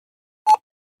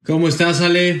¿Cómo estás,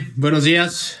 Ale? Buenos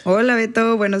días. Hola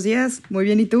Beto, buenos días. Muy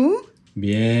bien, ¿y tú?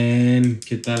 Bien,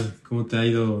 ¿qué tal? ¿Cómo te ha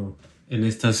ido en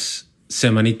estas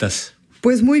semanitas?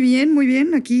 Pues muy bien, muy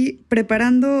bien. Aquí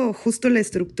preparando justo la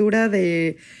estructura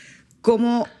de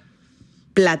cómo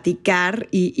platicar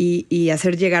y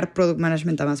hacer llegar product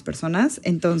management a más personas.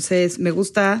 Entonces me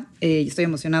gusta y estoy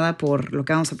emocionada por lo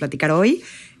que vamos a platicar hoy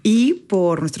y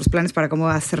por nuestros planes para cómo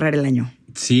va a cerrar el año.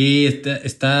 Sí,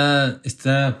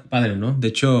 está padre, ¿no? De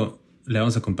hecho, le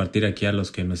vamos a compartir aquí a los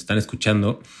que nos están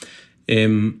escuchando.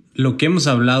 Lo que hemos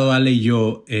hablado, Ale y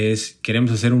yo, es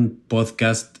queremos hacer un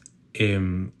podcast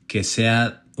que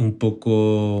sea un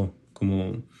poco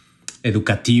como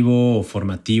educativo o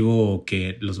formativo o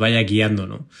que los vaya guiando,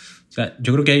 ¿no? O sea,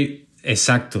 yo creo que hay,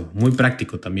 exacto, muy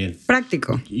práctico también.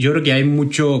 Práctico. Yo creo que hay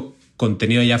mucho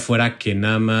contenido allá afuera que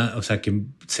nada más, o sea, que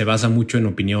se basa mucho en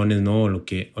opiniones, ¿no? O lo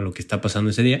que está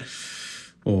pasando ese día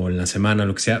o en la semana,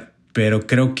 lo que sea. Pero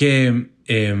creo que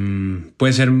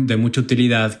puede ser de mucha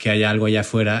utilidad que haya algo allá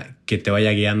afuera que te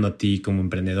vaya guiando a ti como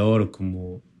emprendedor o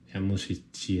como, digamos,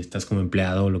 si estás como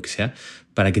empleado o lo que sea,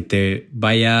 para que te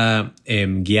vaya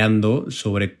guiando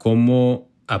sobre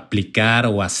cómo aplicar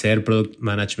o hacer product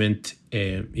management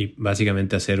y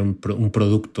básicamente hacer un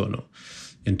producto, ¿no?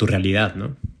 En tu realidad,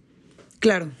 ¿no?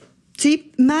 Claro.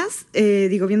 Sí, más,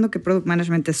 viendo que Product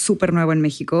Management es súper nuevo en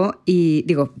México y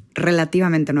digo,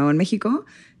 relativamente nuevo en México.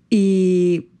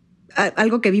 Y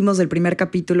algo que vimos del primer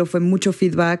capítulo fue mucho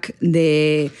feedback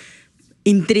de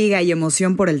intriga y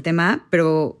emoción por el tema,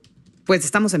 pero pues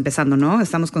estamos empezando, ¿no?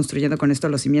 Estamos construyendo con esto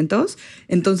los cimientos.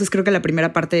 Entonces creo que la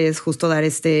primera parte es justo dar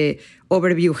este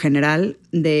overview general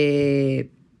de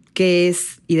qué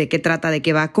es y de qué trata, de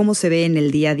qué va, cómo se ve en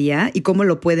el día a día y cómo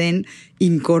lo pueden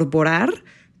incorporar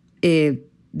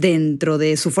dentro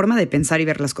de su forma de pensar y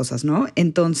ver las cosas, ¿no?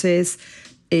 Entonces,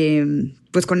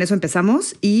 pues con eso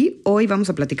empezamos y hoy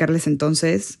vamos a platicarles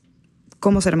entonces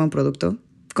cómo se arma un producto,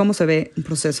 cómo se ve un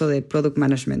proceso de product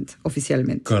management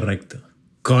oficialmente. Correcto.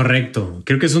 Correcto.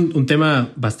 Creo que es un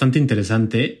tema bastante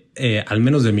interesante. Al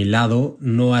menos de mi lado,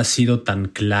 no ha sido tan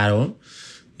claro,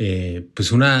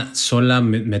 pues una sola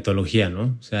metodología,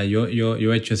 ¿no? O sea, yo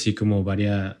he hecho así como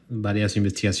varias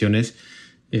investigaciones.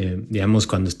 Digamos,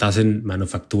 cuando estás en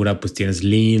manufactura, pues tienes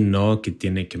Lean, ¿no? Que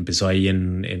empezó ahí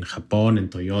en Japón, en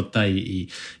Toyota, y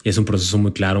es un proceso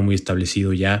muy claro, muy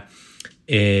establecido ya.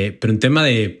 Pero en tema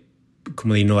de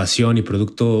como de innovación y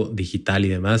producto digital y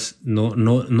demás,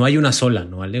 no hay una sola,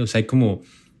 ¿no? ¿Vale? O sea, hay como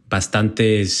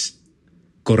bastantes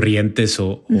corrientes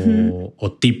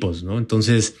o tipos, ¿no?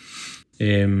 Entonces,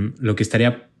 lo que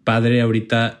estaría padre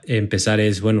ahorita empezar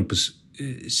es, bueno, pues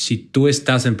si tú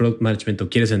estás en Product Management o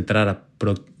quieres entrar a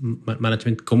Product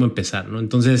Management, ¿cómo empezar, no?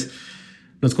 Entonces,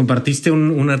 nos compartiste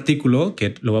un artículo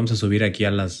que lo vamos a subir aquí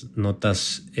a las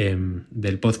notas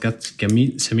del podcast, que a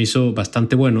mí se me hizo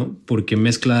bastante bueno porque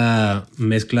mezcla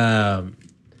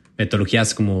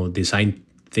metodologías como Design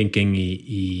Thinking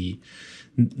y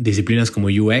disciplinas como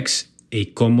UX y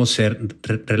cómo se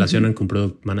relacionan con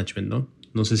Product Management, ¿no?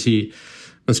 No sé si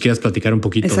nos quieras platicar un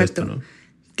poquito de esto, Exacto. ¿no?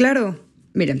 Claro.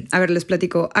 Miren, a ver, les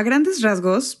platico. A grandes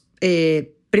rasgos,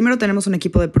 primero tenemos un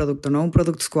equipo de producto, ¿no? Un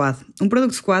product squad. Un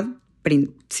product squad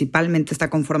principalmente está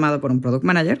conformado por un product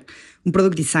manager, un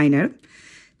product designer,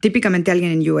 típicamente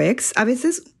alguien en UX. A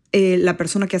veces la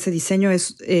persona que hace diseño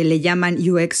le llaman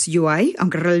UX UI,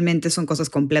 aunque realmente son cosas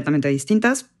completamente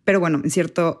distintas, pero bueno, en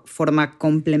cierta forma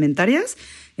complementarias.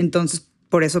 Entonces,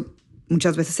 por eso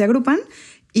muchas veces se agrupan.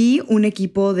 Y un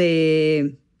equipo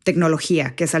de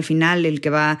tecnología, que es al final el que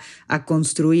va a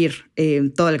construir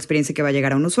toda la experiencia que va a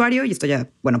llegar a un usuario. Y esto ya,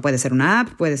 bueno, puede ser una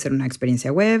app, puede ser una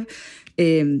experiencia web.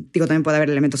 También puede haber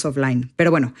elementos offline.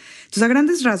 Pero bueno, entonces a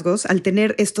grandes rasgos, al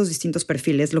tener estos distintos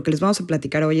perfiles, lo que les vamos a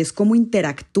platicar hoy es cómo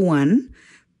interactúan,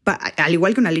 al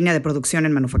igual que una línea de producción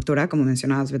en manufactura, como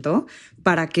mencionabas, Beto,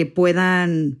 para que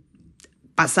puedan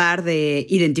pasar de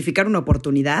identificar una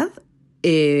oportunidad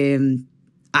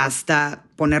hasta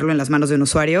ponerlo en las manos de un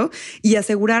usuario y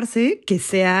asegurarse que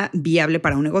sea viable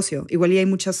para un negocio. Igual y hay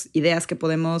muchas ideas que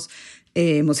podemos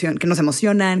que nos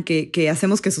emocionan, que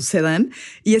hacemos que sucedan.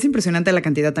 Y es impresionante la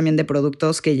cantidad también de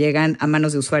productos que llegan a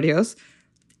manos de usuarios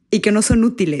y que no son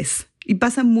útiles. Y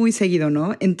pasa muy seguido,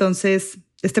 ¿no? Entonces,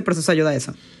 este proceso ayuda a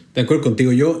eso. De acuerdo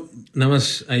contigo. Yo nada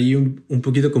más ahí un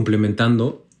poquito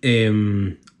complementando.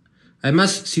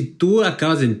 Además, si tú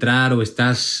acabas de entrar o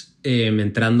estás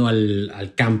entrando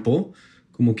al campo,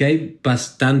 como que hay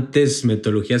bastantes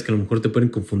metodologías que a lo mejor te pueden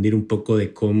confundir un poco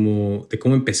de cómo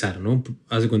empezar, ¿no?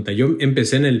 Haz de cuenta, yo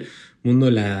empecé en el mundo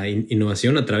de la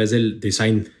innovación a través del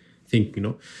design thinking,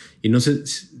 ¿no? Y no sé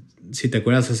si te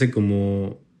acuerdas, hace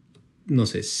como, no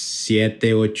sé,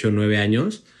 7, 8, 9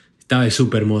 años, estaba de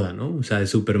súper moda, ¿no? O sea, de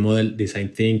súper moda el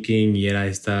design thinking y era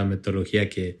esta metodología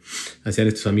que hacían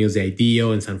estos amigos de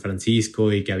IDEO en San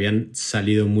Francisco y que habían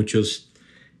salido muchos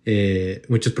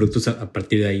productos a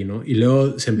partir de ahí, ¿no? Y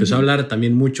luego se empezó a hablar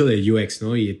también mucho de UX,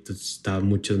 ¿no? Y entonces estaban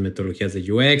muchas metodologías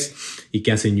de UX y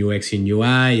que hacen UX y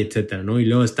UI, etcétera, ¿no? Y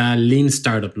luego está Lean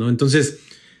Startup, ¿no? Entonces,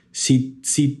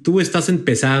 si tú estás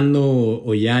empezando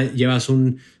o ya llevas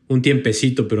un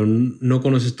tiempecito, pero no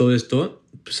conoces todo esto,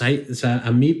 pues o sea,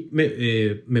 a mí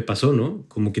me pasó, ¿no?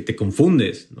 Como que te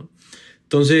confundes, ¿no?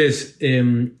 Entonces,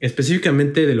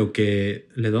 específicamente de lo que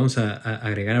les vamos a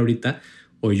agregar ahorita,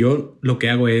 o yo lo que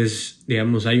hago es,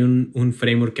 digamos, hay un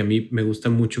framework que a mí me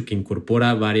gusta mucho que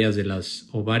incorpora varios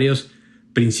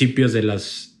principios de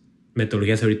las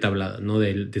metodologías ahorita habladas, ¿no?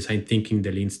 Del design thinking,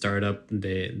 del Lean Startup,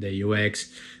 de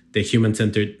UX, de Human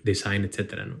Centered Design,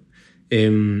 etcétera, ¿no?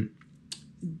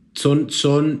 Son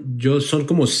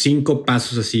como 5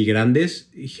 pasos así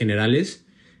grandes y generales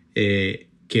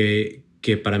que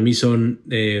para mí son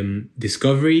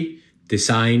Discovery,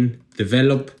 Design,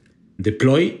 Develop,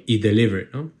 Deploy y Deliver,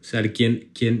 ¿no? O sea,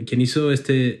 quien hizo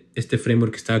este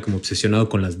framework estaba como obsesionado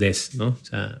con las Ds, ¿no? O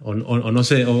sea, o no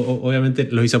sé, obviamente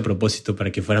lo hizo a propósito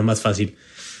para que fuera más fácil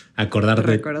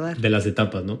recordar de las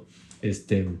etapas, ¿no?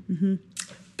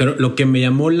 Pero lo que me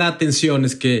llamó la atención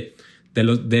es que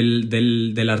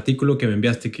del artículo que me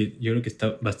enviaste, que yo creo que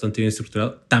está bastante bien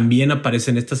estructurado, también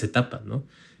aparecen estas etapas, ¿no?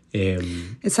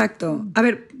 Exacto. A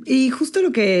ver, y justo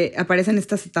lo que aparece en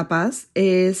estas etapas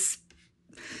es...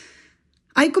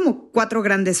 Hay como 4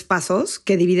 grandes pasos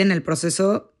que dividen el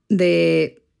proceso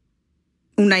de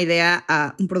una idea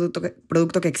a un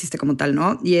producto que existe como tal,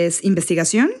 ¿no? Y es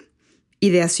investigación,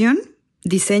 ideación,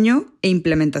 diseño e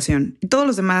implementación. Y todos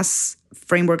los demás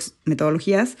frameworks,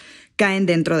 metodologías, caen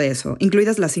dentro de eso,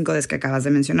 incluidas las 5 Ds que acabas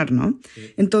de mencionar, ¿no?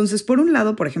 Sí. Entonces, por un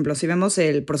lado, por ejemplo, si vemos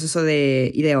el proceso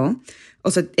de IDEO,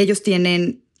 o sea, ellos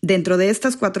tienen, dentro de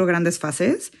estas 4 grandes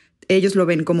fases, ellos lo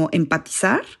ven como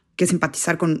empatizar, que es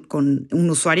empatizar con un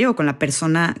usuario o con la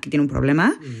persona que tiene un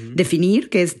problema. Definir,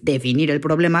 que es definir el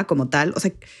problema como tal. O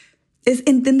sea, es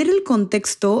entender el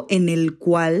contexto en el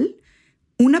cual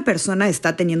una persona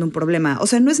está teniendo un problema. O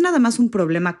sea, no es nada más un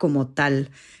problema como tal.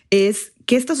 Es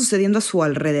qué está sucediendo a su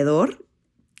alrededor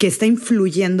que está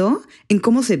influyendo en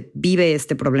cómo se vive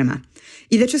este problema.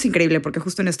 Y de hecho es increíble porque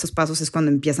justo en estos pasos es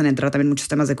cuando empiezan a entrar también muchos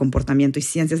temas de comportamiento y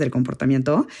ciencias del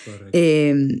comportamiento.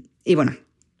 Y bueno,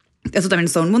 eso también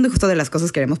es todo un mundo y justo de las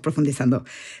cosas que iremos profundizando.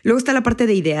 Luego está la parte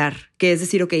de idear, que es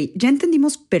decir, ok, ya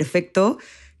entendimos perfecto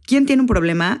quién tiene un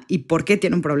problema y por qué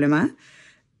tiene un problema.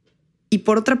 Y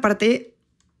por otra parte,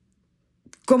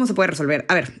 ¿cómo se puede resolver?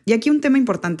 A ver, y aquí un tema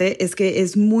importante es que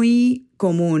es muy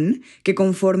común que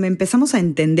conforme empezamos a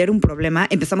entender un problema,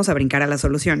 empezamos a brincar a las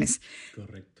soluciones.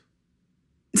 Correcto.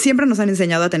 Siempre nos han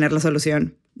enseñado a tener la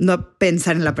solución, no a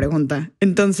pensar en la pregunta.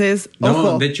 Entonces,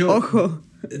 ojo, de hecho, ojo.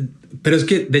 Pero es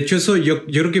que, de hecho, eso yo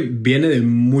creo que viene de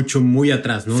muy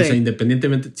atrás, ¿no? Sí. O sea,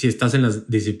 independientemente si estás en las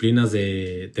disciplinas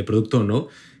de producto o no,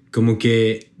 como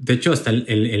que, de hecho, hasta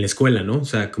en la escuela, ¿no? O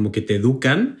sea, como que te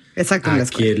educan. Exacto, a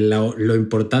que lo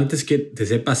importante es que te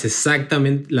sepas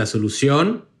exactamente la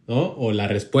solución, ¿no? O la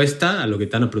respuesta a lo que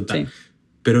te van a preguntar. Sí.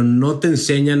 Pero no te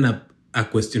enseñan a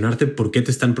cuestionarte por qué te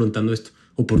están preguntando esto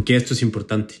o por qué esto es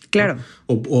importante. Claro. ¿No?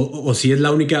 O si es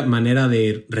la única manera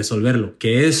de resolverlo,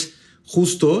 que es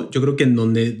justo, yo creo que en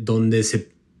donde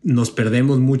nos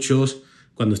perdemos muchos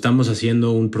cuando estamos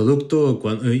haciendo un producto,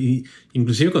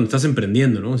 inclusive cuando estás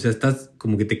emprendiendo, ¿no? O sea, estás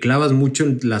como que te clavas mucho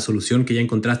en la solución que ya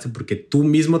encontraste porque tú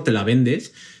mismo te la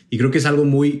vendes y creo que es algo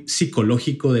muy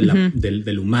psicológico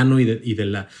del humano y de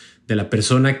la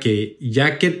persona que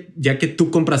ya que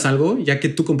tú compras algo, ya que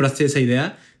tú compraste esa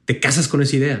idea, te casas con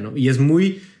esa idea, ¿no? Y es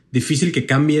muy difícil que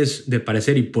cambies de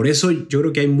parecer y por eso yo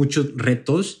creo que hay muchos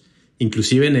retos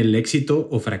inclusive en el éxito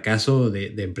o fracaso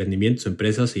de emprendimientos,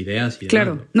 empresas, ideas. Y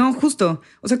claro, demás, ¿no? Justo.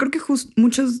 O sea, creo que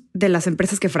muchas de las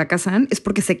empresas que fracasan es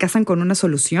porque se casan con una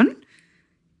solución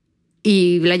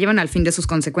y la llevan al fin de sus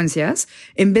consecuencias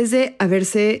en vez de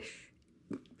haberse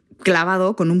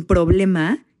clavado con un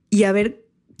problema y haber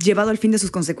llevado al fin de sus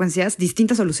consecuencias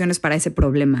distintas soluciones para ese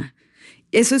problema.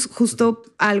 Eso es justo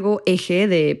algo eje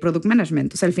de product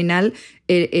management. O sea, al final,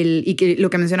 y que lo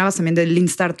que mencionabas también del Lean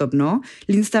Startup, ¿no?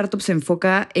 Lean Startup se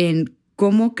enfoca en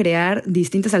cómo crear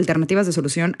distintas alternativas de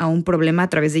solución a un problema a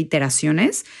través de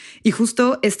iteraciones. Y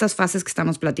justo estas fases que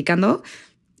estamos platicando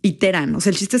iteran. O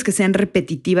sea, el chiste es que sean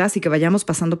repetitivas y que vayamos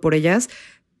pasando por ellas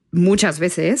muchas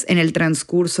veces en el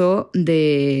transcurso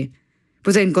de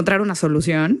encontrar una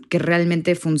solución que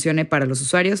realmente funcione para los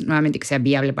usuarios, nuevamente que sea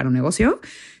viable para un negocio.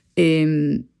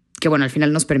 Que bueno, al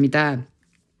final nos permita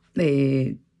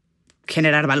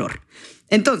generar valor.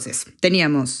 Entonces,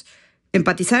 teníamos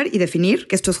empatizar y definir,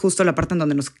 que esto es justo la parte en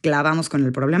donde nos clavamos con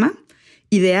el problema.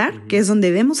 Idear, que es donde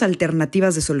vemos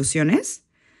alternativas de soluciones.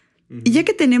 Y ya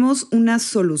que tenemos una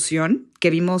solución que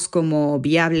vimos como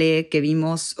viable, que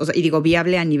vimos, o sea, y digo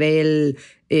viable a nivel,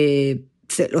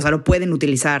 o sea, lo pueden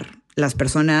utilizar las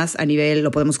personas, a nivel,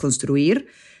 lo podemos construir,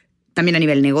 también a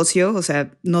nivel negocio, o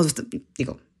sea, no,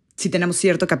 digo, si tenemos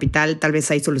cierto capital, tal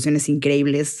vez hay soluciones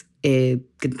increíbles que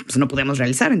pues, no podemos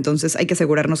realizar, entonces hay que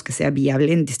asegurarnos que sea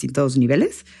viable en distintos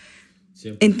niveles.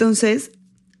 100%. Entonces,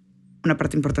 una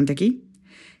parte importante aquí,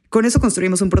 con eso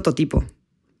construimos un prototipo.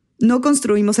 No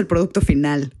construimos el producto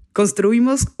final,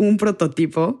 construimos un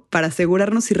prototipo para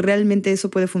asegurarnos si realmente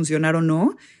eso puede funcionar o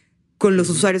no con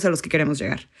los usuarios a los que queremos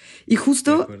llegar. Y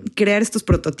justo crear estos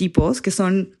prototipos que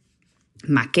son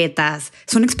maquetas,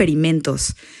 son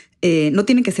experimentos. No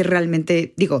tienen que ser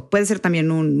realmente, digo, puede ser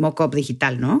también un mock-up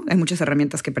digital, ¿no? Hay muchas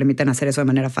herramientas que permiten hacer eso de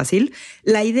manera fácil.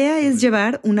 La idea es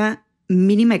llevar una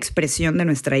mínima expresión de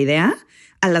nuestra idea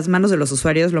a las manos de los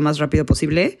usuarios lo más rápido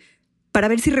posible para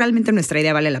ver si realmente nuestra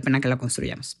idea vale la pena que la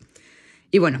construyamos.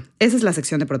 Y bueno, esa es la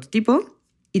sección de prototipo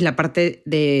y la parte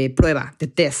de prueba, de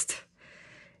test.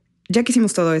 Ya que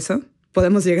hicimos todo eso,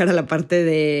 podemos llegar a la parte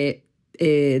de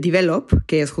develop,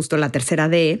 que es justo la tercera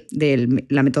D de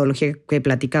la metodología que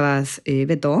platicabas,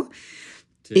 Beto.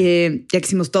 Sí. Ya que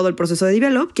hicimos todo el proceso de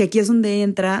develop, que aquí es donde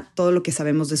entra todo lo que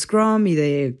sabemos de Scrum y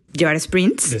de llevar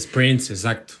sprints. De sprints,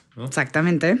 exacto, ¿no?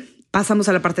 Exactamente. Pasamos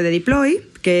a la parte de deploy,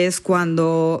 que es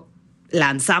cuando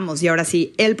lanzamos y ahora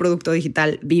sí el producto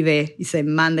digital vive y se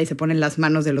manda y se pone en las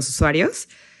manos de los usuarios.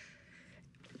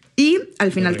 Y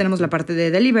al final tenemos la parte de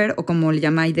deliver, o como le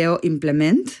llama IDEO,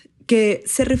 implement, que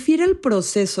se refiere al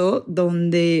proceso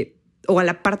donde, o a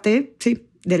la parte, sí,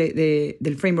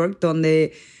 del framework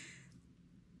donde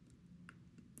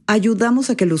ayudamos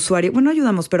a que el usuario, bueno, no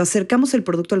ayudamos, pero acercamos el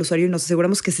producto al usuario y nos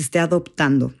aseguramos que se esté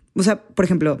adoptando. O sea, por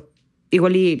ejemplo,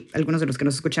 igual y algunos de los que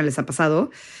nos escuchan les ha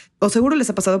pasado, o seguro les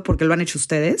ha pasado porque lo han hecho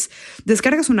ustedes.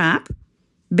 Descargas una app,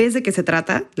 ves de qué se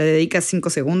trata, le dedicas 5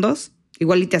 segundos,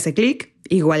 igual y te hace clic,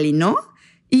 igual y no,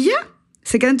 y ya,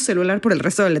 se queda en tu celular por el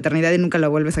resto de la eternidad y nunca la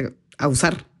vuelves a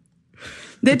usar.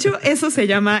 De hecho, eso se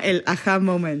llama el aha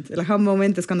moment. El aha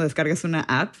moment es cuando descargas una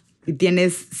app y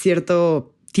tienes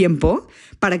cierto tiempo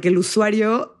para que el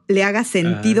usuario le haga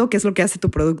sentido qué es lo que hace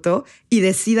tu producto y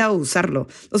decida usarlo.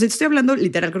 O sea, estoy hablando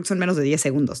literal, creo que son menos de 10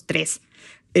 segundos, 3.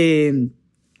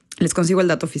 Les consigo el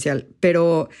dato oficial,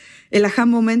 pero el aha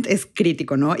moment es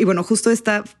crítico, ¿no? Y bueno, justo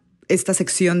esta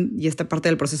sección y esta parte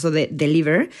del proceso de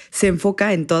deliver se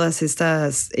enfoca en todas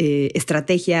estas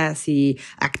estrategias y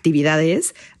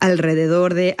actividades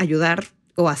alrededor de ayudar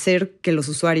o hacer que los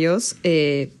usuarios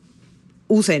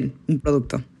usen un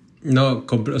producto. No,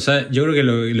 o sea, yo creo que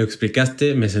lo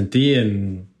explicaste, me sentí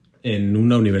en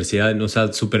una universidad, o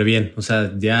sea, súper bien. O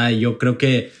sea, ya yo creo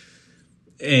que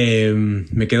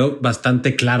me quedó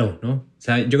bastante claro, ¿no? O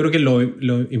sea, yo creo que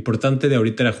lo importante de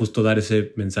ahorita era justo dar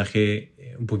ese mensaje,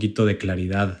 un poquito de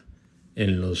claridad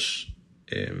en lo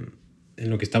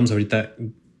que estamos ahorita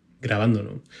grabando,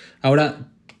 ¿no?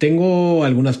 Ahora, tengo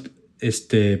algunas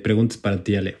preguntas para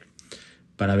ti, Ale,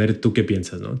 para ver tú qué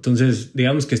piensas, ¿no? Entonces,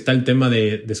 digamos que está el tema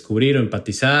de descubrir o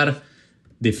empatizar,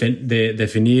 de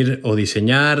definir o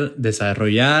diseñar,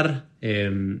 desarrollar,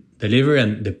 deliver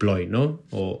and deploy, ¿no?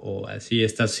 O así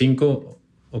estas 5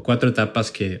 o 4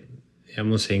 etapas que,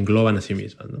 digamos, se engloban a sí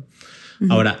mismas, ¿no? Uh-huh.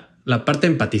 Ahora, la parte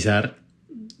de empatizar,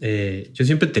 yo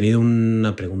siempre he tenido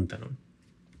una pregunta, ¿no?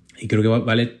 Y creo que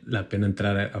vale la pena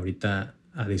entrar ahorita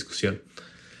a discusión.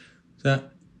 O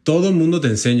sea, todo el mundo te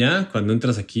enseña cuando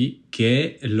entras aquí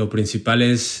que lo principal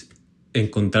es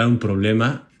encontrar un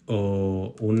problema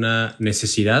o una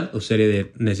necesidad o serie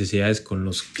de necesidades con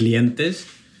los clientes,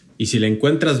 y si la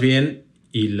encuentras bien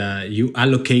y you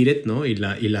allocate it, ¿no? y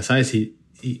la sabes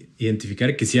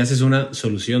identificar, que si haces una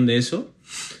solución de eso,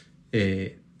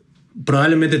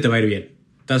 probablemente te va a ir bien.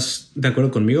 ¿Estás de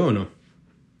acuerdo conmigo o no?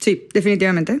 Sí,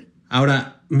 definitivamente.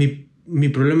 Ahora, mi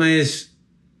problema es,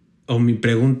 o mi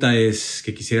pregunta es,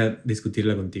 que quisiera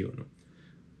discutirla contigo, ¿no?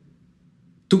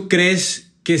 ¿Tú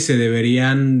crees que se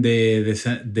deberían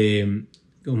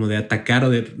como de atacar o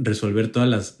de resolver todas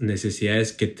las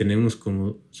necesidades que tenemos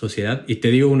como sociedad? Y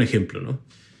te digo un ejemplo, ¿no?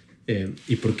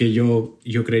 Y porque yo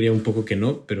creería un poco que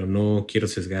no, pero no quiero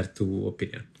sesgar tu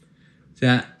opinión. O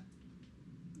sea,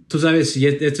 tú sabes, y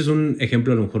este es un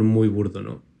ejemplo a lo mejor muy burdo,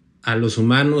 ¿no? A los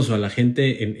humanos o a la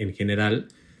gente en general,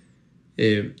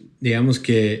 digamos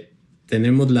que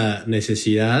tenemos la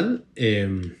necesidad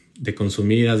de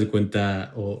consumir, haz de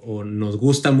cuenta, o nos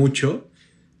gusta mucho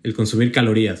el consumir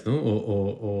calorías, ¿no?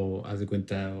 O haz de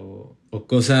cuenta, o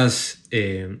cosas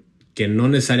que no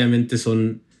necesariamente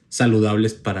son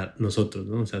saludables para nosotros,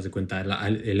 ¿no? O sea, haz de cuenta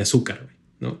el azúcar,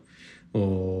 ¿no?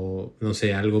 O no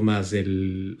sé, algo más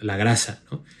la grasa,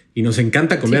 ¿no? Y nos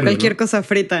encanta comerlo, sí, cualquier ¿no? cosa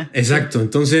frita. Exacto.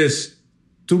 Entonces,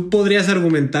 tú podrías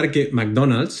argumentar que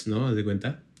McDonald's, ¿no? Haz de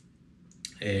cuenta,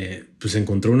 pues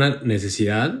encontró una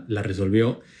necesidad, la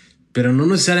resolvió, pero no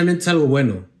necesariamente es algo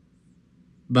bueno.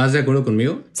 ¿Vas de acuerdo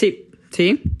conmigo? Sí,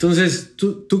 sí. Entonces,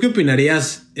 ¿tú qué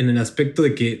opinarías en el aspecto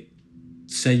de que, o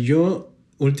sea, yo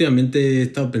últimamente he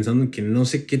estado pensando en que no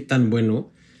sé qué tan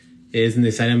bueno es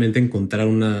necesariamente encontrar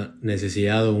una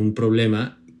necesidad o un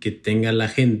problema que tenga la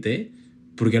gente,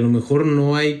 porque a lo mejor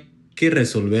no hay que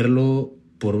resolverlo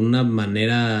por una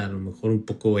manera a lo mejor un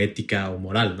poco ética o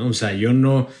moral, ¿no? O sea, yo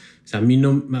no, o sea, a mí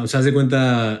no, o sea, haz de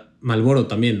cuenta Malboro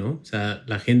también, ¿no? O sea,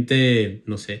 la gente,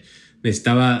 no sé,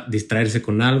 necesitaba distraerse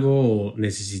con algo o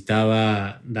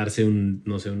necesitaba darse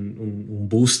no sé, un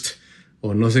boost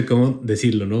o no sé cómo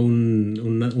decirlo, ¿no?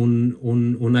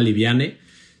 Un aliviane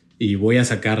y voy a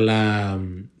sacar la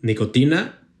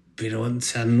nicotina, pero, o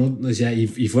sea, no, o sea, y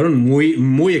fueron muy,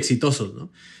 muy exitosos,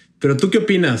 ¿no? Pero ¿tú qué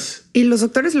opinas? Y los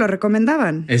doctores lo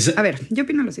recomendaban. A ver, yo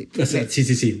opino así. O sea,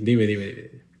 sí,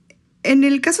 dime. En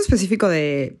el caso específico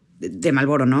de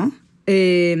Marlboro, ¿no?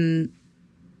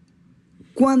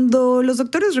 Cuando los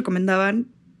doctores recomendaban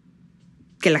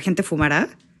que la gente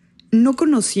fumara, no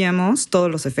conocíamos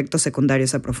todos los efectos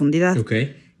secundarios a profundidad.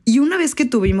 Okay. Y una vez que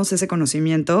tuvimos ese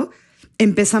conocimiento,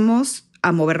 empezamos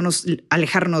a movernos,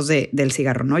 alejarnos del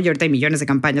cigarro, ¿no? Y ahorita hay millones de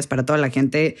campañas para toda la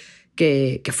gente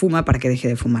que fuma para que deje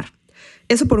de fumar.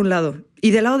 Eso por un lado.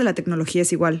 Y del lado de la tecnología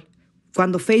es igual.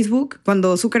 Cuando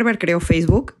Zuckerberg creó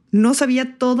Facebook, no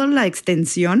sabía toda la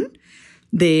extensión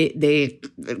de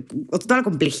toda la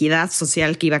complejidad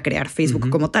social que iba a crear Facebook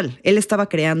como tal. Él estaba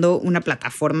creando una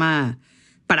plataforma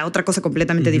para otra cosa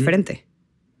completamente diferente.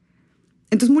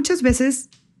 Entonces, muchas veces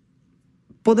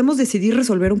podemos decidir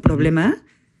resolver un problema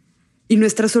y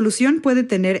nuestra solución puede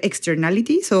tener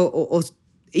externalities o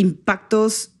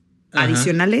impactos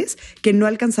adicionales que no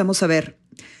alcanzamos a ver.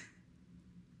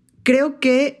 Creo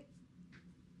que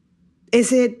en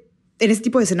ese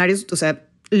tipo de escenarios, o sea,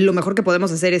 lo mejor que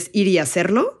podemos hacer es ir y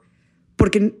hacerlo,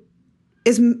 porque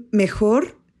es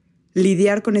mejor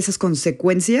lidiar con esas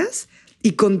consecuencias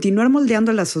y continuar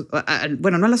moldeando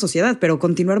bueno, no a la sociedad, pero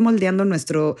continuar moldeando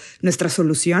nuestra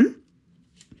solución.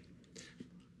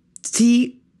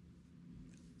 Si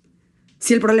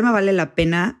el problema vale la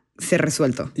pena ser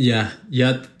resuelto. Ya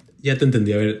te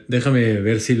entendí. A ver, déjame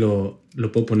ver si lo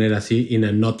puedo poner así in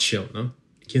a nutshell, ¿no?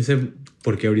 Quién sabe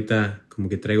por qué ahorita como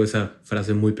que traigo esa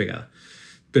frase muy pegada.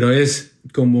 Pero es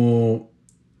como,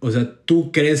 o sea,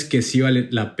 ¿tú crees que sí vale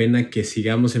la pena que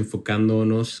sigamos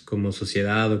enfocándonos como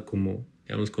sociedad o como,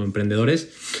 digamos, como emprendedores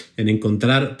en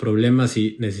encontrar problemas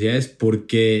y necesidades?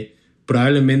 Porque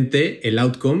probablemente el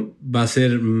outcome va a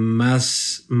ser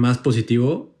más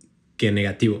positivo que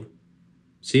negativo.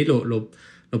 ¿Sí? ¿Lo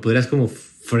podrías como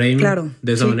frame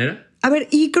de esa manera? A ver,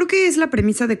 y creo que es la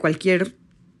premisa de cualquier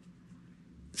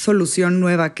solución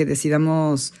nueva que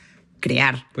decidamos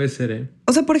crear. Puede ser, ¿eh?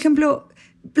 O sea, por ejemplo,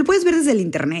 lo puedes ver desde el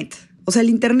Internet. O sea, el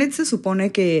Internet se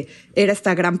supone que era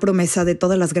esta gran promesa de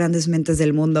todas las grandes mentes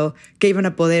del mundo que iban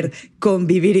a poder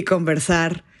convivir y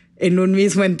conversar en un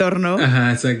mismo entorno.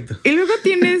 Ajá, exacto. Y luego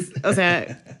tienes, o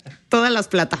sea, todas las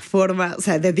plataformas, o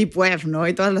sea, de Deep Web, ¿no?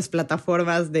 Y todas las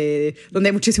plataformas donde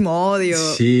hay muchísimo odio.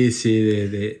 Sí,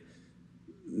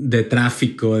 de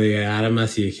tráfico, de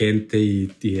armas y de gente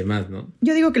y demás, ¿no?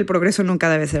 Yo digo que el progreso nunca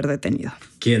debe ser detenido.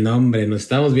 Qué nombre, nos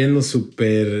estamos viendo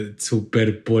súper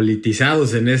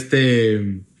politizados en este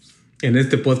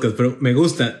podcast, pero me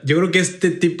gusta. Yo creo que este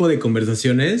tipo de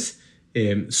conversaciones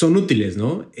son útiles,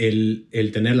 ¿no?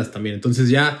 El tenerlas también. Entonces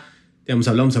ya, digamos,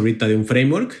 hablamos ahorita de un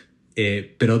framework,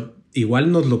 pero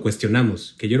igual nos lo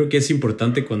cuestionamos, que yo creo que es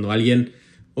importante cuando alguien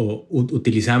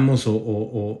utilizamos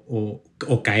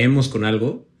o caemos con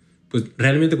algo, pues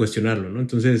realmente cuestionarlo, ¿no?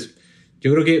 Entonces,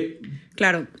 yo creo que...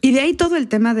 Claro. Y de ahí todo el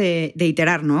tema de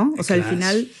iterar, ¿no? O sea, al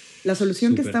final, la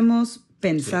solución que estamos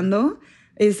pensando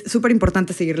es súper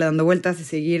importante seguirle dando vueltas y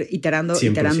seguir iterando,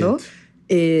 100%.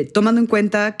 Tomando en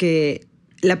cuenta que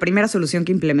la primera solución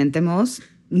que implementemos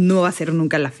no va a ser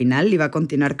nunca la final y va a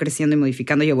continuar creciendo y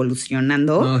modificando y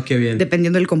evolucionando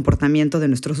dependiendo del comportamiento de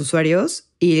nuestros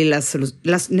usuarios y las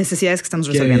necesidades que estamos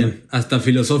resolviendo. Bien. Hasta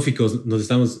filosóficos nos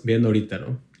estamos viendo ahorita,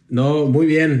 ¿no? No, muy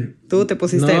bien. Tú te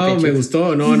pusiste No, me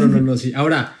gustó. No, sí.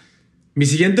 Ahora, mi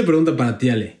siguiente pregunta para ti,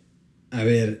 Ale. A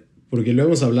ver, porque lo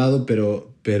hemos hablado,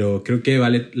 pero creo que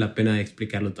vale la pena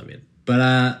explicarlo también.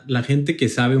 Para la gente que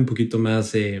sabe un poquito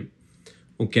más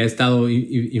o que ha estado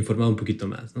informado un poquito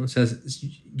más, ¿no? O sea,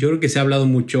 yo creo que se ha hablado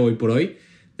mucho hoy por hoy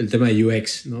el tema de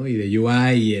UX, ¿no? Y de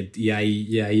UI, y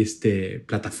hay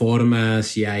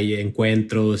plataformas, y hay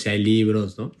encuentros, y hay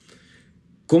libros, ¿no?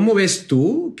 ¿Cómo ves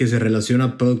tú que se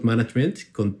relaciona Product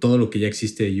Management con todo lo que ya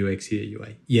existe de UX y de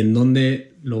UI? ¿Y en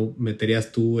dónde lo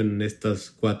meterías tú en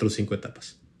estas 4 o 5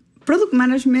 etapas? Product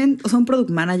Management, o sea, un Product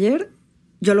Manager,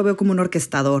 yo lo veo como un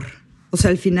orquestador. O sea,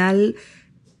 al final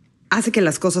hace que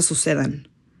las cosas sucedan.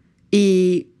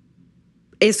 Y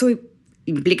eso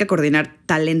implica coordinar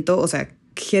talento, o sea,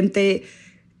 gente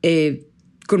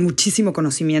con muchísimo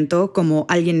conocimiento, como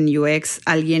alguien en UX,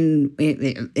 alguien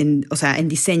en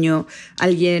diseño,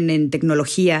 alguien en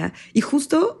tecnología. Y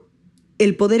justo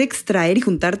el poder extraer y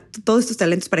juntar todos estos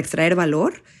talentos para extraer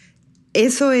valor,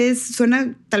 eso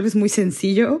suena tal vez muy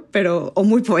sencillo, o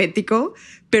muy poético,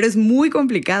 pero es muy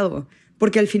complicado,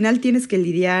 porque al final tienes que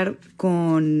lidiar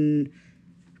con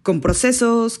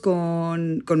procesos,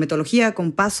 con metodología,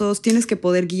 con pasos. Tienes que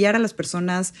poder guiar a las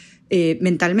personas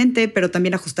mentalmente, pero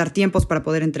también ajustar tiempos para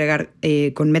poder entregar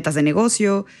con metas de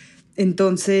negocio.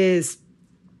 Entonces,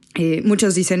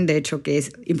 muchos dicen, de hecho, que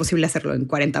es imposible hacerlo en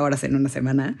 40 horas en una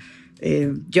semana.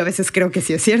 Yo a veces creo que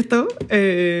sí es cierto.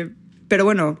 Pero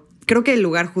bueno, creo que el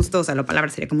lugar justo, o sea, la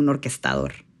palabra sería como un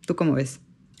orquestador. ¿Tú cómo ves?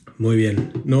 Muy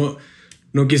bien.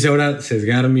 No quise ahora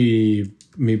sesgar mi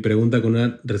pregunta con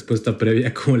una respuesta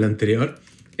previa como la anterior.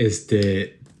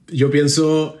 Yo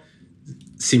pienso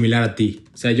similar a ti.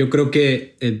 O sea, yo creo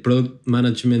que el Product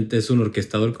Management es un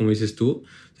orquestador, como dices tú.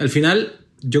 Al final,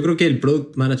 yo creo que el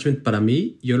Product Management para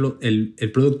mí,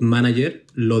 el Product Manager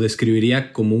lo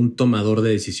describiría como un tomador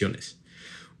de decisiones.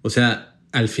 O sea,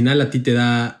 al final a ti te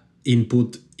da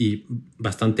input y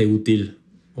bastante útil,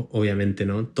 obviamente,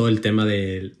 ¿no? Todo el tema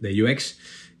de UX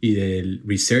y del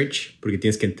research, porque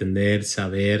tienes que entender,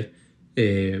 saber,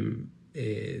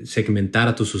 segmentar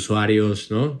a tus usuarios,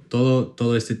 ¿no?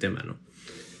 Todo este tema, ¿no?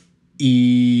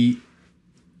 Y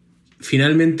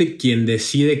finalmente quien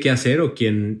decide qué hacer o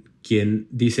quien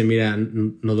dice, mira,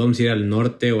 nos vamos a ir al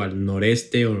norte o al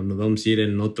noreste o nos vamos a ir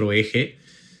en otro eje,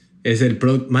 es el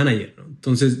Product Manager, ¿no?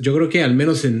 Entonces yo creo que al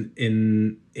menos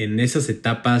en esas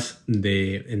etapas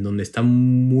en donde está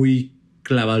muy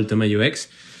clavado el tema UX,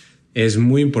 es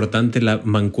muy importante la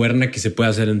mancuerna que se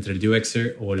puede hacer entre el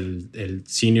UXer o el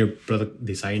Senior Product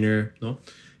Designer, ¿no?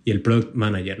 Y el Product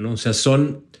Manager, ¿no? O sea,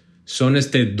 son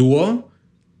este dúo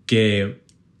que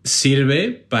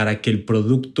sirve para que el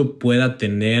producto pueda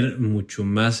tener mucho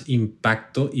más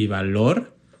impacto y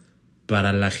valor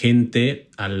para la gente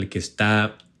al que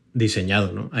está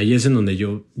diseñado, ¿no? Ahí es en donde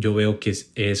yo veo que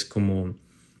es como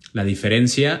la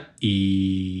diferencia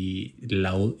y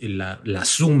la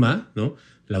suma, ¿no?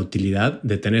 La utilidad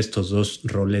de tener estos dos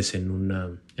roles en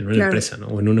una claro. Empresa, ¿no?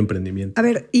 O en un emprendimiento. A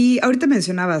ver, y ahorita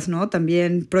mencionabas, ¿no?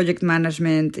 También project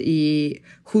management y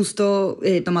justo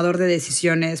tomador de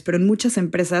decisiones, pero en muchas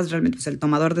empresas realmente pues, el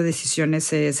tomador de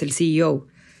decisiones es el CEO.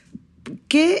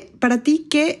 Para ti,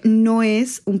 ¿qué no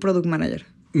es un product manager?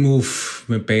 Uf,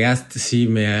 me pegaste, sí,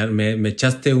 me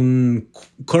echaste un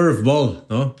curveball,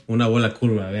 ¿no? Una bola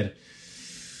curva, a ver.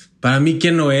 Para mí,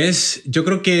 ¿qué no es? Yo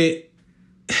creo que,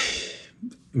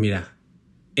 mira,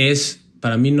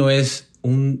 para mí no es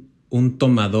un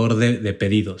tomador de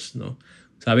pedidos, ¿no?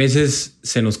 O sea, a veces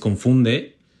se nos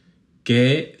confunde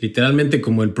que literalmente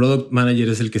como el product manager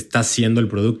es el que está haciendo el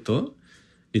producto,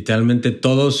 literalmente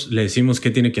todos le decimos qué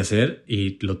tiene que hacer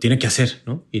y lo tiene que hacer,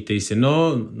 ¿no? Y te dice,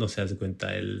 no se hace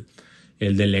cuenta el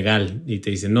de legal. Y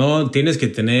te dice, no, tienes que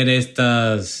tener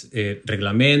estos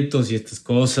reglamentos y estas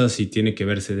cosas y tiene que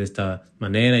verse de esta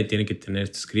manera y tiene que tener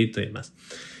esto escrito y demás.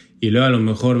 Y luego a lo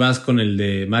mejor vas con el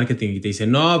de marketing y te dice,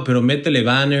 no, pero métele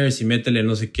banners y métele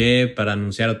no sé qué para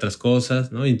anunciar otras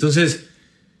cosas, ¿no? Entonces,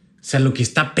 o sea, lo que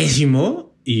está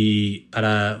pésimo y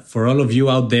for all of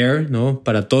you out there, ¿no?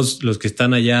 Para todos los que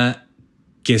están allá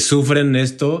que sufren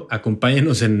esto,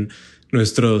 acompáñenos en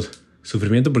nuestro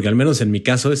sufrimiento, porque al menos en mi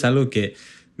caso es algo que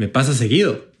me pasa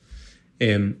seguido.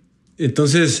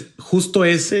 Entonces, justo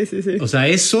sí. O sea,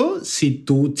 eso, si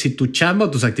tu chamba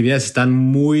o tus actividades están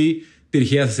muy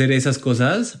dirigidas a hacer esas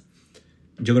cosas,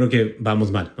 yo creo que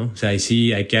vamos mal, ¿no? O sea, ahí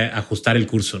sí hay que ajustar el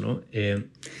curso, ¿no?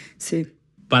 Sí.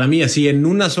 Para mí, así en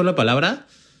una sola palabra,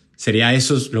 sería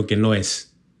eso es lo que no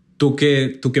es. ¿Tú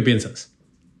qué piensas?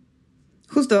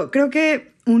 Justo, creo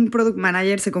que un product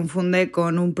manager se confunde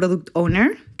con un product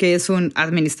owner, que es un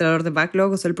administrador de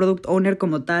backlog. O sea, el product owner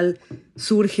como tal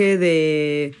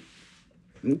surge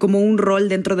como un rol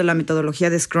dentro de la metodología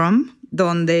de Scrum,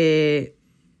 donde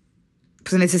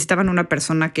pues necesitaban una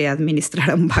persona que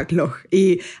administrara un backlog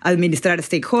y administrar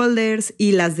stakeholders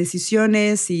y las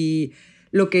decisiones y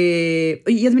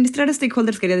administrar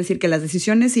stakeholders quería decir que las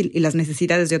decisiones y las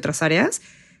necesidades de otras áreas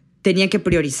tenía que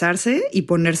priorizarse y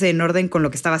ponerse en orden con lo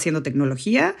que estaba haciendo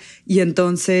tecnología y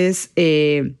entonces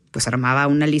pues armaba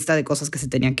una lista de cosas que se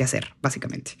tenían que hacer,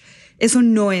 básicamente. Eso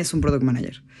no es un product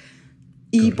manager.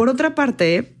 Y correcto. Por otra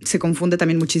parte, se confunde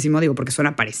también muchísimo, digo, porque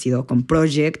suena parecido con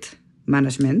project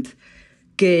management,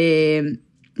 que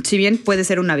si bien puede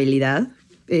ser una habilidad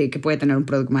que puede tener un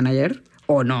product manager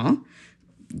o no,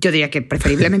 yo diría que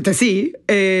preferiblemente sí.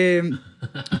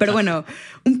 Pero bueno,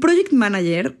 un project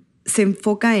manager se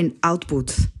enfoca en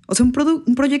outputs. O sea, un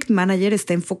project manager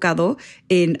está enfocado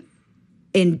en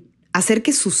hacer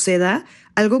que suceda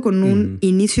algo con un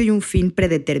inicio y un fin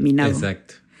predeterminado.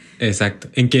 Exacto.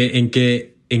 En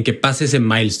que pase ese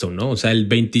milestone, ¿no? O sea, el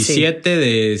 27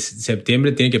 de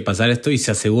septiembre tiene que pasar esto y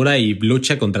se asegura y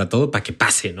lucha contra todo para que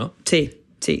pase, ¿no? Sí.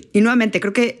 Y nuevamente,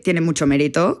 creo que tiene mucho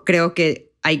mérito. Creo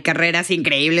que hay carreras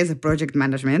increíbles de project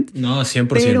management. No, 100%.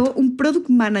 Pero un product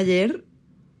manager...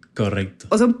 Correcto.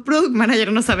 O sea, un product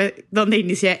manager no sabe dónde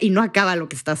inicia y no acaba lo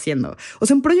que está haciendo. O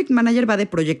sea, un project manager va de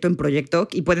proyecto en proyecto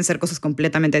y pueden ser cosas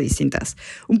completamente distintas.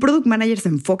 Un product manager se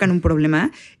enfoca en un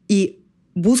problema y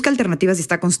busca alternativas y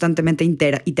está constantemente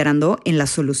iterando en las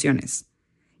soluciones.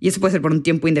 Y eso puede ser por un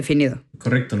tiempo indefinido.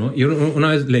 Correcto, ¿no? Yo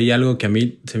una vez leí algo que a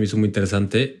mí se me hizo muy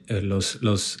interesante,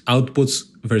 los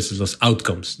outputs versus los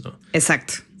outcomes, ¿no?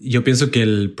 Exacto. Yo pienso que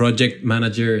el project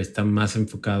manager está más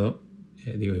enfocado,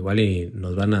 digo, igual y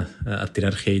nos van a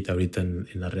tirar hate ahorita en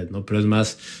la red, ¿no? Pero es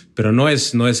más, pero no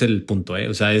es el punto, ¿eh?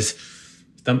 O sea,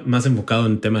 está más enfocado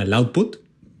en el tema del output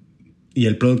y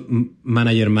el product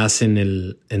manager más en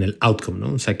el outcome,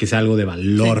 ¿no? O sea, que sea algo de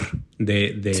valor,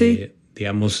 sí.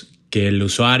 Digamos, que el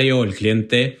usuario o el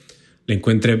cliente le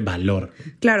encuentre valor.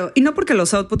 Claro, y no porque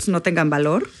los outputs no tengan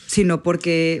valor, sino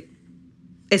porque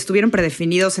estuvieron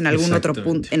predefinidos en algún otro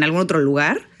punto, en algún otro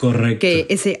lugar. Correcto. Que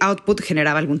ese output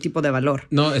generaba algún tipo de valor.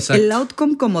 No, exacto. El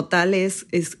outcome como tal es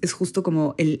justo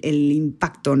como el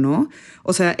impacto, ¿no?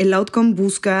 O sea, el outcome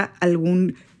busca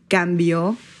algún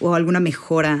cambio o alguna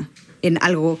mejora en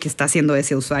algo que está haciendo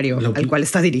ese usuario al cual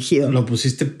está dirigido. Lo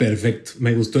pusiste perfecto.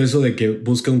 Me gustó eso de que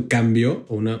busca un cambio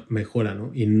o una mejora,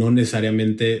 ¿no? Y no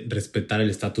necesariamente respetar el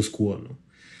status quo, ¿no?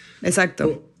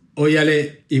 Exacto. Oye,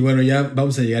 Ale, y bueno, ya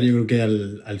vamos a llegar yo creo que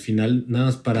al final, nada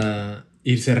más para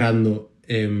ir cerrando.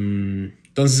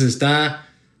 Entonces está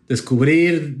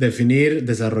descubrir, definir,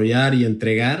 desarrollar y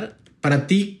entregar. Para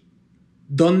ti,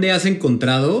 ¿dónde has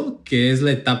encontrado que es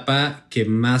la etapa que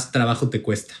más trabajo te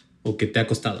cuesta o que te ha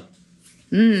costado?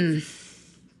 Creo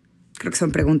que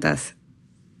son preguntas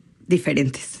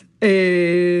diferentes.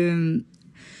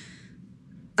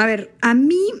 A ver, a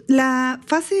mí la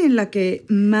fase en la que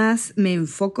más me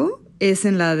enfoco es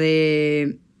en la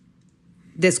de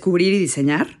descubrir y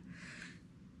diseñar.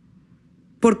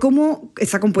 Por cómo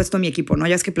está compuesto mi equipo, ¿no?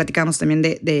 Ya es que platicamos también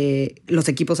de los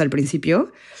equipos al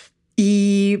principio.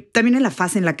 Y también en la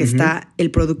fase en la que está el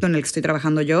producto en el que estoy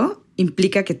trabajando yo,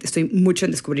 implica que estoy mucho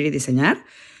en descubrir y diseñar.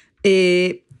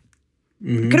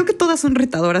 Creo que todas son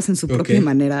retadoras en su propia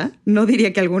manera. No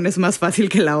diría que alguna es más fácil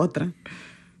que la otra.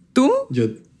 ¿Tú?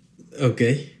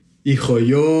 Hijo,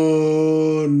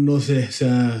 yo no sé, o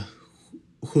sea,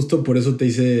 justo por eso te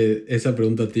hice esa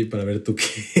pregunta a ti para ver tú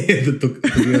qué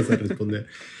ibas a responder.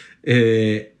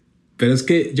 Pero es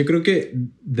que yo creo que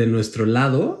de nuestro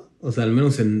lado, o sea, al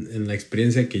menos en la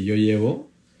experiencia que yo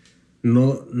llevo,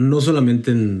 no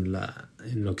solamente en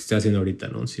lo que estoy haciendo ahorita,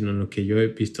 ¿no? Sino en lo que yo he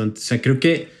visto antes. O sea, creo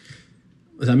que,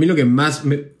 o sea, a mí lo que más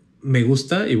me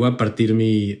gusta, y voy a partir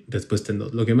mi respuesta en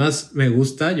dos. Lo que más me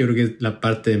gusta, yo creo que es la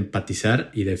parte de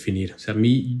empatizar y definir. O sea, a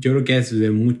mí, yo creo que es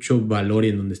de mucho valor y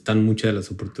en donde están muchas de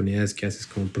las oportunidades que haces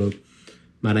como product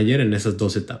manager en esas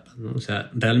dos etapas, ¿no? O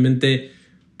sea, realmente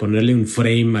ponerle un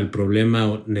frame al problema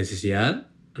o necesidad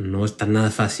no está nada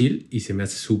fácil y se me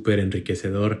hace súper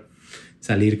enriquecedor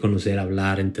salir, conocer,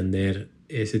 hablar, entender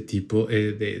ese tipo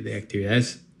de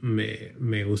actividades.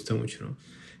 Me gusta mucho, ¿no?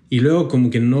 Y luego como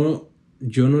que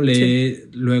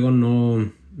luego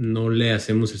no le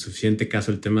hacemos el suficiente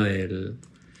caso al tema de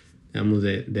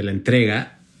la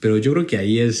entrega, pero yo creo que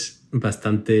ahí es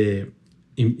bastante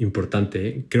importante,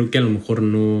 ¿eh? Creo que a lo mejor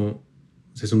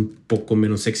es un poco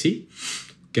menos sexy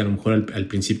que a lo mejor al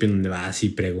principio, en donde vas y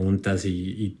preguntas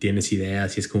y tienes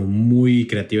ideas y es como muy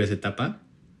creativa esa etapa.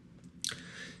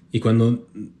 Y cuando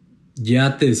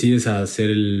ya te decides a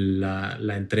hacer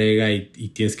la entrega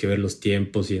y tienes que ver los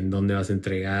tiempos y en dónde vas a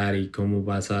entregar y cómo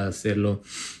vas a hacerlo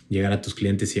llegar a tus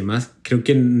clientes y demás, creo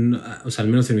que, o sea, al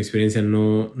menos en mi experiencia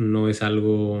no es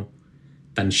algo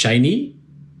tan shiny,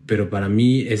 pero para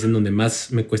mí es en donde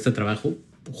más me cuesta trabajo,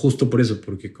 justo por eso,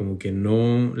 porque como que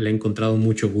no le he encontrado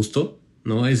mucho gusto,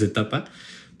 ¿no? A esa etapa,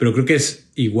 pero creo que es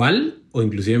igual o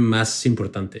inclusive más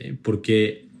importante, ¿eh?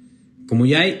 Porque como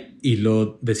ya hay y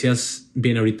lo decías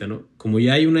bien ahorita, ¿no? Como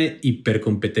ya hay una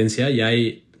hipercompetencia, ya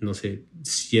hay, no sé,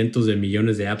 cientos de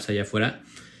millones de apps allá afuera.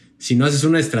 Si no haces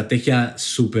una estrategia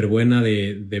súper buena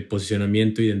de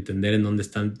posicionamiento y de entender en dónde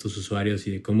están tus usuarios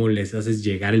y de cómo les haces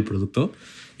llegar el producto,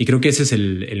 y creo que ese es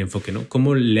el enfoque, ¿no?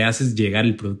 Cómo le haces llegar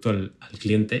el producto al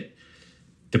cliente,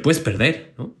 te puedes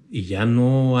perder, ¿no? Y ya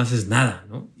no haces nada,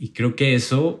 ¿no? Y creo que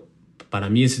eso para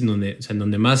mí es en donde, o sea, en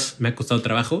donde más me ha costado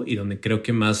trabajo y donde creo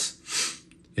que más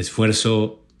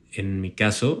esfuerzo, en mi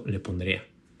caso, le pondría.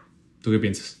 ¿Tú qué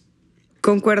piensas?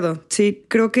 Concuerdo, sí,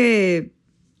 creo que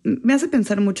me hace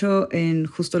pensar mucho en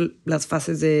justo las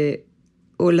fases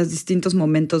o los distintos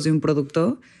momentos de un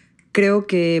producto. Creo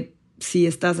que si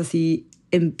estás así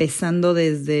empezando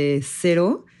desde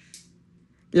cero,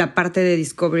 la parte de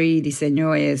discovery y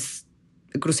diseño es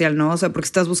crucial, ¿no? O sea, porque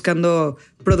estás buscando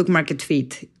product market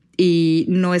fit y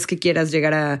no es que quieras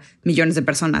llegar a millones de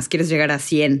personas, quieres llegar a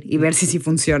 100 y ver si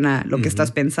funciona lo que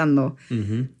estás pensando.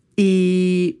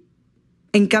 Y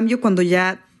en cambio, cuando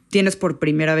ya tienes por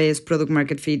primera vez product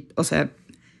market fit, o sea,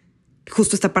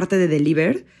 justo esta parte de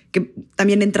deliver, que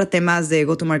también entra temas de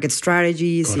go-to-market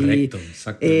strategies. Correcto,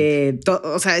 exactamente.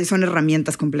 O sea, son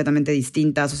herramientas completamente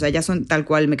distintas. O sea, ya son tal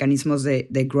cual mecanismos de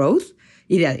growth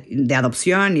y de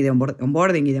adopción y de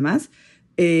onboarding y demás.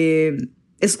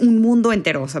 Es un mundo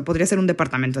entero, o sea, podría ser un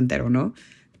departamento entero, ¿no?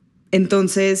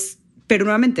 Entonces, pero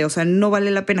nuevamente, o sea, no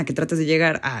vale la pena que trates de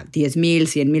llegar a 10,000,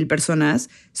 100,000 personas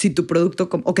si tu producto,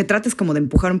 o que trates como de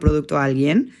empujar un producto a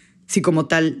alguien si como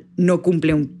tal no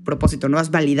cumple un propósito, no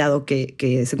has validado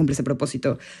que se cumple ese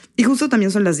propósito. Y justo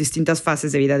también son las distintas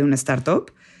fases de vida de una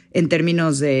startup en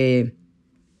términos de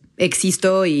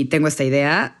existo y tengo esta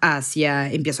idea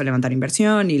hacia empiezo a levantar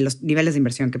inversión y los niveles de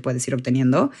inversión que puedes ir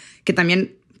obteniendo, que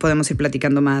también podemos ir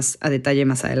platicando más a detalle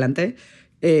más adelante.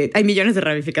 Hay millones de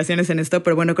ramificaciones en esto,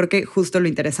 pero bueno, creo que justo lo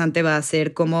interesante va a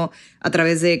ser cómo a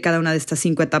través de cada una de estas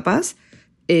 5 etapas,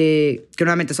 que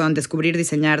nuevamente son descubrir,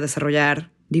 diseñar,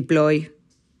 desarrollar, deployar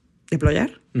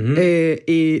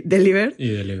y deliver.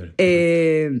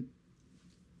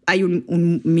 Hay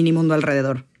un mini mundo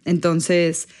alrededor.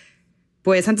 Entonces,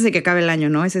 pues antes de que acabe el año,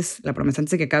 ¿no? Esa es la promesa.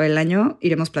 Antes de que acabe el año,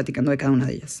 iremos platicando de cada una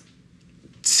de ellas.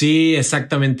 Sí,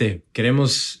 exactamente.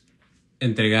 Queremos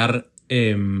entregar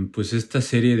pues esta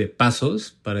serie de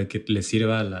pasos para que le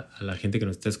sirva a la gente que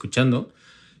nos está escuchando.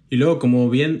 Y luego, como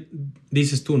bien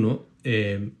dices tú, ¿no?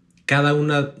 Cada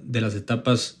una de las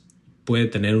etapas puede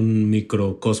tener un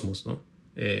microcosmos, ¿no?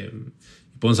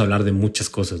 Podemos hablar de muchas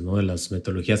cosas, ¿no? De las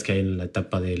metodologías que hay en la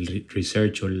etapa del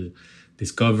research o el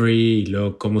discovery y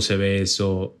luego cómo se ve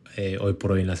eso hoy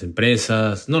por hoy en las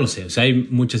empresas. No lo sé, o sea, hay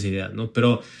muchas ideas, ¿no?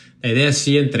 Pero la idea es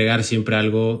sí entregar siempre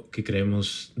algo que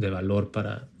creemos de valor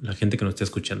para la gente que nos está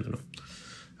escuchando, ¿no?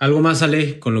 ¿Algo más,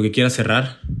 Ale, con lo que quieras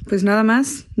cerrar? Pues nada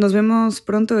más. Nos vemos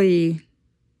pronto y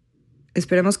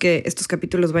esperemos que estos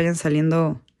capítulos vayan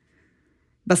saliendo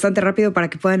bastante rápido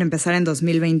para que puedan empezar en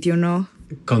 2021.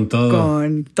 Con todo.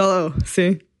 Con todo,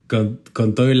 sí.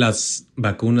 Con todo y las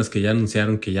vacunas que ya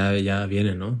anunciaron que ya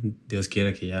vienen, ¿no? Dios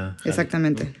quiera que ya...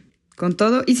 Exactamente. ¿No? Con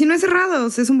todo. Y si no es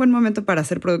cerrados, es un buen momento para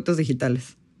hacer productos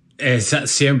digitales.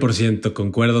 100%,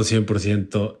 concuerdo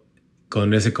 100%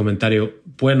 con ese comentario.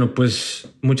 Bueno, pues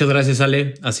muchas gracias,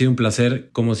 Ale. Ha sido un placer,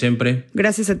 como siempre.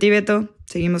 Gracias a ti, Beto.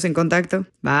 Seguimos en contacto.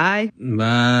 Bye.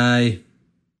 Bye.